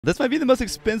This might be the most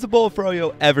expensive bowl of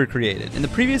Froyo ever created. In the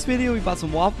previous video, we bought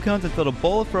some waffle cones and filled a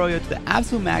bowl of Froyo to the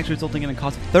absolute max, resulting in a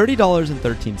cost of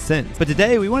 $30.13. But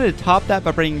today, we wanted to top that by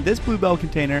bringing this bluebell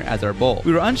container as our bowl.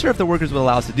 We were unsure if the workers would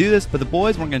allow us to do this, but the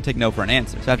boys weren't going to take no for an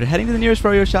answer. So after heading to the nearest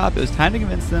Froyo shop, it was time to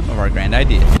convince them of our grand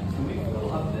idea. Can we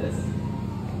fill up this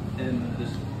and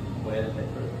just weigh the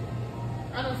paper?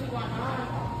 I don't see why not.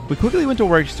 We quickly went to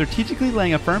work strategically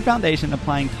laying a firm foundation and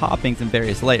applying toppings in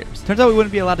various layers. Turns out we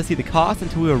wouldn't be allowed to see the cost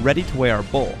until we were ready to weigh our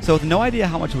bowl. So with no idea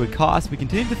how much it would cost, we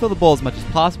continued to fill the bowl as much as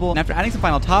possible, and after adding some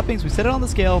final toppings, we set it on the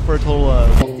scale for a total of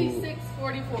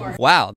 56.44. Wow,